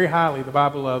speaks very highly, the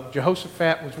Bible, of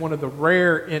Jehoshaphat was one of the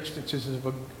rare instances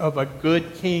of a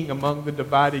good king among the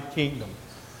divided kingdom.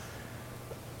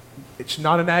 It's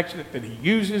not an accident that he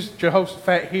uses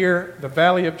Jehoshaphat here, the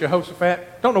valley of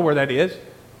Jehoshaphat. Don't know where that is.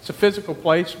 It's a physical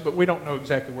place, but we don't know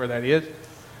exactly where that is.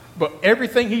 But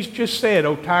everything he's just said,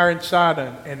 O Tyre and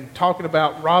Sidon, and talking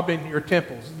about robbing your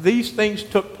temples, these things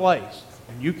took place.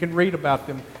 And you can read about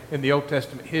them in the Old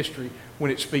Testament history when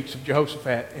it speaks of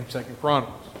Jehoshaphat in 2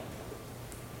 Chronicles.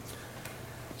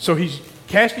 So he's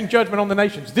casting judgment on the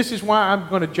nations. This is why I'm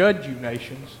going to judge you,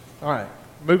 nations. All right,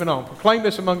 moving on. Proclaim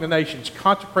this among the nations.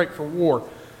 Consecrate for war.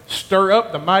 Stir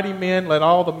up the mighty men. Let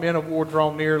all the men of war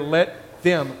draw near. Let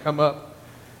them come up.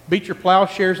 Beat your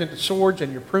plowshares into swords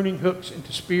and your pruning hooks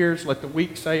into spears. Let the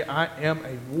weak say, I am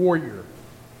a warrior.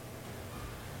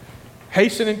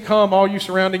 Hasten and come, all you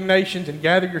surrounding nations, and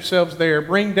gather yourselves there.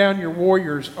 Bring down your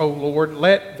warriors, O Lord.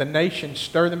 Let the nations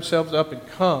stir themselves up and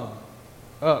come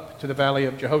up to the valley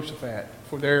of Jehoshaphat.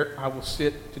 For there I will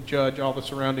sit to judge all the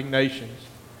surrounding nations.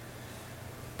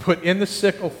 Put in the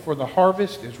sickle, for the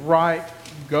harvest is ripe.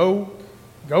 Go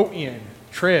in.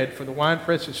 Tread, for the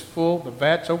winepress is full, the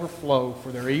vats overflow,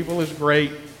 for their evil is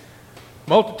great.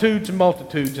 Multitudes and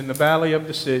multitudes in the valley of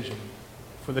decision.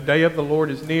 For the day of the Lord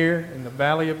is near, in the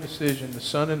valley of decision. The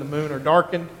sun and the moon are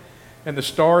darkened, and the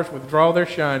stars withdraw their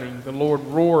shining. The Lord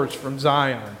roars from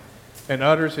Zion, and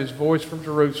utters his voice from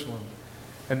Jerusalem.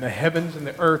 And the heavens and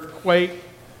the earth quake,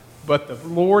 but the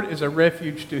Lord is a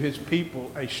refuge to his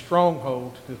people, a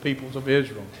stronghold to the peoples of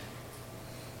Israel.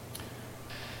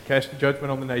 Casting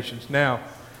judgment on the nations. Now,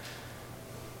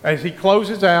 as he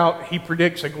closes out, he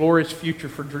predicts a glorious future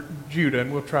for Judah,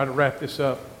 and we'll try to wrap this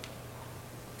up.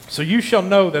 So you shall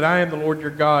know that I am the Lord your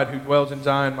God, who dwells in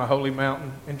Zion, my holy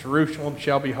mountain, and Jerusalem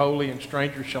shall be holy, and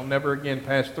strangers shall never again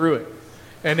pass through it.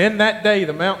 And in that day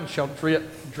the mountains shall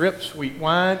drip sweet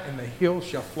wine, and the hills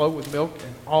shall flow with milk,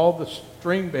 and all the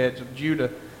stream beds of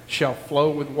Judah shall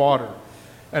flow with water.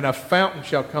 And a fountain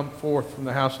shall come forth from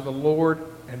the house of the Lord,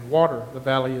 and water the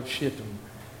valley of Shittim.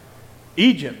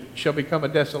 Egypt shall become a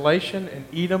desolation, and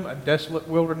Edom a desolate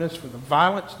wilderness, for the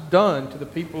violence done to the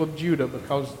people of Judah,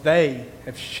 because they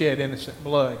have shed innocent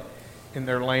blood in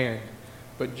their land.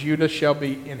 But Judah shall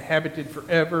be inhabited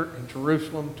forever, and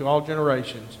Jerusalem to all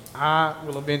generations. I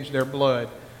will avenge their blood.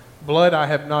 Blood I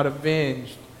have not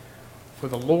avenged, for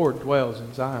the Lord dwells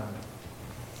in Zion.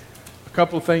 A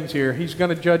couple of things here. He's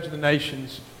going to judge the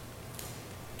nations.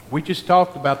 We just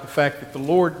talked about the fact that the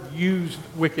Lord used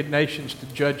wicked nations to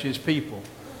judge his people.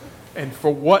 And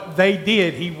for what they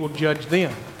did, he will judge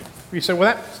them. You say,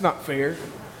 well, that's not fair.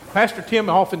 Pastor Tim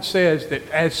often says that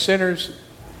as sinners,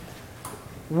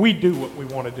 we do what we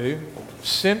want to do.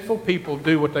 Sinful people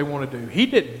do what they want to do. He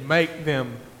didn't make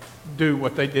them do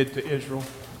what they did to Israel.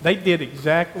 They did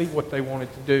exactly what they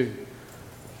wanted to do.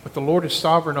 But the Lord is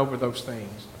sovereign over those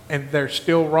things. And they're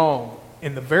still wrong.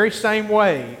 In the very same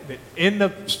way that in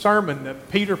the sermon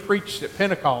that Peter preached at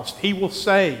Pentecost, he will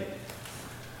say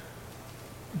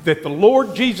that the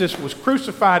Lord Jesus was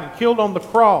crucified and killed on the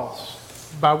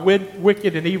cross by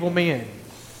wicked and evil men.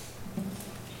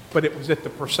 But it was at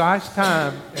the precise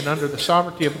time and under the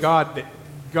sovereignty of God that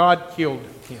God killed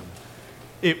him.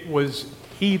 It was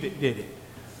he that did it.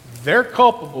 They're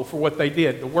culpable for what they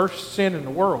did, the worst sin in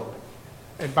the world.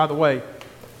 And by the way,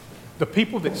 the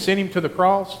people that sent him to the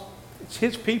cross, it's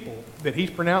his people that he's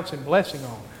pronouncing blessing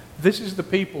on. This is the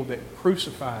people that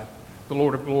crucified the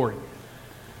Lord of glory.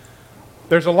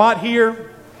 There's a lot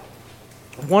here.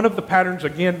 One of the patterns,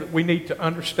 again, that we need to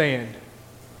understand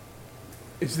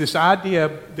is this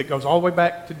idea that goes all the way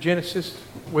back to Genesis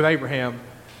with Abraham,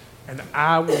 and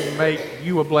I will make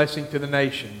you a blessing to the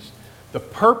nations. The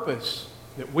purpose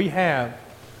that we have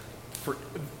for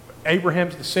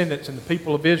Abraham's descendants and the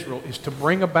people of Israel is to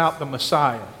bring about the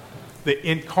Messiah. The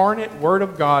incarnate Word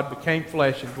of God became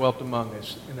flesh and dwelt among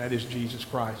us, and that is Jesus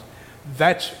Christ.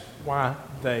 That's why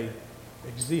they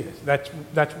exist.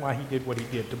 That's why he did what he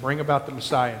did, to bring about the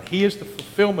Messiah. And he is the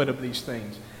fulfillment of these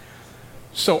things.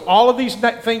 So all of these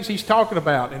things he's talking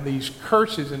about, and these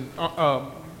curses and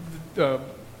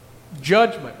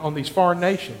judgment on these foreign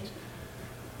nations,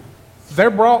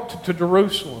 they're brought to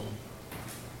Jerusalem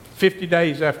 50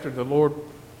 days after the Lord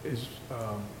is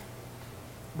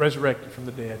resurrected from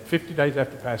the dead, 50 days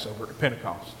after Passover at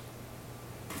Pentecost.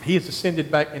 He has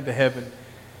ascended back into heaven.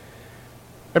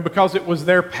 And because it was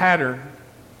their pattern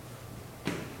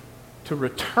to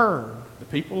return, the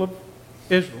people of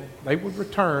Israel, they would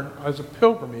return as a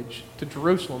pilgrimage to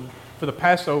Jerusalem for the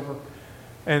Passover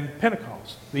and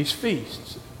Pentecost, these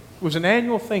feasts. It was an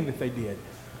annual thing that they did.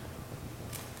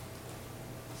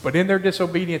 But in their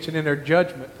disobedience and in their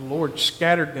judgment, the Lord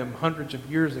scattered them hundreds of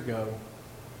years ago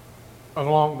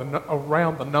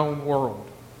around the known world.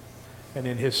 And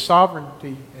in His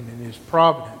sovereignty and in His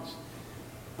providence,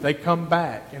 they come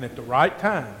back, and at the right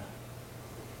time,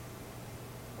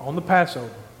 on the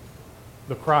Passover,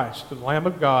 the Christ, the Lamb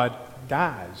of God,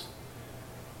 dies.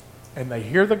 And they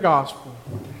hear the gospel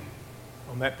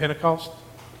on that Pentecost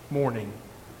morning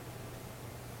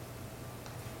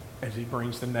as He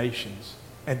brings the nations.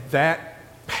 And that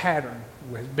pattern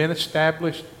has been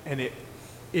established, and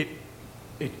it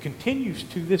continues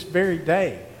to this very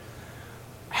day.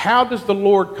 How does the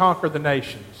Lord conquer the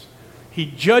nations? He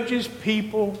judges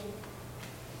people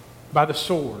by the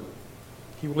sword.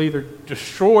 He will either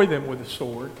destroy them with a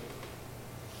sword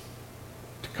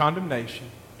to condemnation,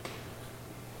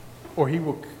 or he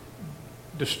will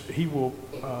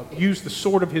use the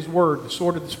sword of His word, the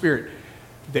sword of the Spirit,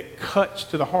 that cuts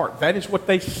to the heart. That is what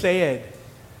they said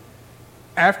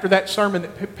after that sermon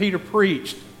that Peter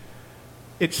preached.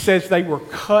 It says they were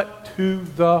cut to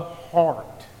the heart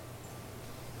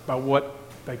by what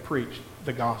they preached,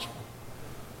 the gospel.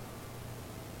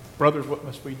 Brothers, what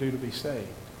must we do to be saved?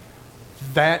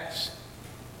 That's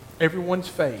everyone's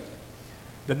fate.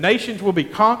 The nations will be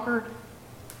conquered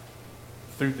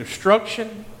through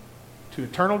destruction to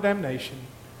eternal damnation,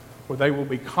 or they will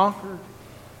be conquered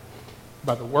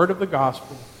by the word of the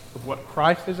gospel of what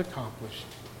Christ has accomplished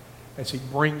as He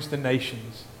brings the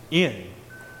nations in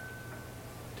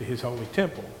to His holy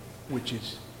temple, which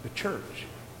is the church,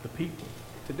 the people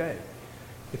today.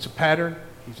 It's a pattern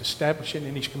He's establishing,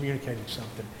 and He's communicating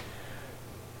something.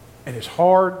 And it's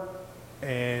hard,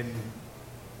 and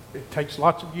it takes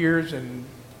lots of years and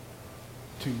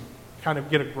to kind of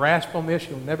get a grasp on this.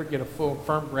 You'll never get a full,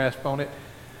 firm grasp on it.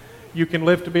 You can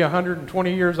live to be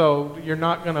 120 years old.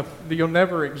 You'll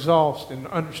never exhaust and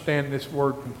understand this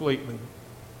word completely.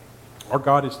 Our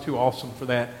God is too awesome for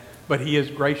that. But He is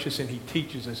gracious, and He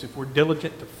teaches us if we're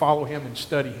diligent to follow Him and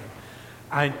study Him.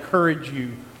 I encourage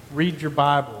you, read your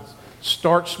Bibles.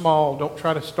 Start small. Don't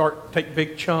try to take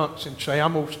big chunks and say,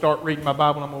 I'm going to start reading my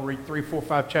Bible and I'm going to read 3, 4,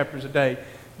 5 chapters a day.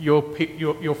 You'll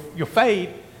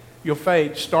fade. You'll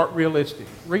fade. Start realistic.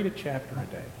 Read a chapter a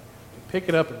day. Pick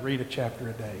it up and read a chapter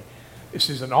a day. This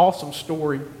is an awesome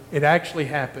story. It actually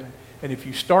happened. And if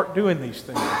you start doing these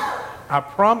things, I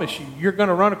promise you, you're going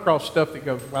to run across stuff that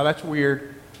goes, wow, that's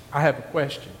weird. I have a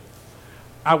question.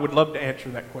 I would love to answer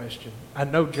that question. I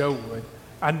know Joe would.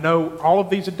 I know all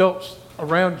of these adults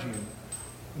around you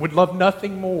would love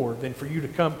nothing more than for you to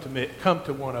come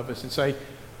to one of us and say,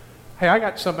 hey, I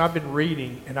got something I've been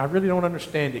reading and I really don't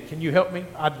understand it. Can you help me?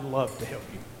 I'd love to help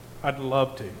you. I'd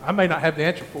love to. I may not have the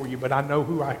answer for you, but I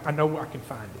know I know I can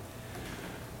find it.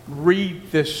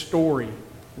 Read this story.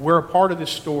 We're a part of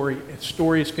this story. Its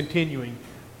story is continuing.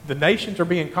 The nations are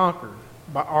being conquered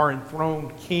by our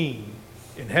enthroned King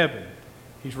in heaven.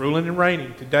 He's ruling and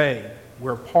reigning today.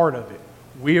 We're a part of it.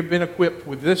 We have been equipped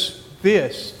with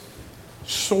this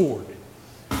sword.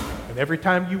 And every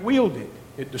time you wield it,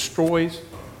 it destroys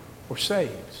or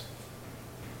saves.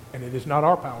 And it is not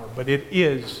our power, but it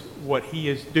is what He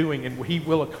is doing, and He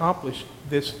will accomplish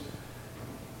this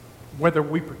whether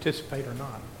we participate or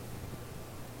not.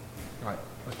 All right,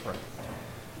 let's pray.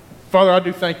 Father, I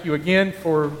do thank You again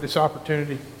for this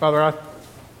opportunity. Father, I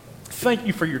thank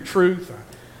You for Your truth.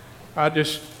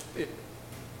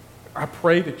 I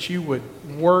pray that You would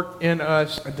work in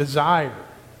us a desire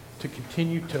to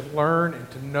continue to learn and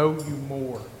to know You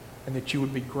more, and that You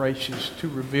would be gracious to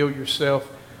reveal Yourself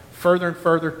further and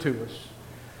further to us.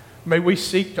 May we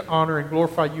seek to honor and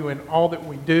glorify You in all that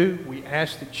we do. We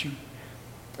ask that You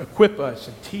equip us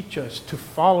and teach us to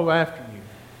follow after You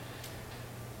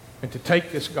and to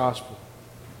take this gospel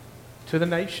to the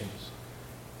nations.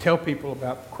 Tell people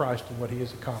about Christ and what He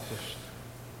has accomplished.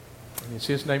 And it's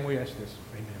His name we ask this.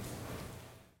 Amen.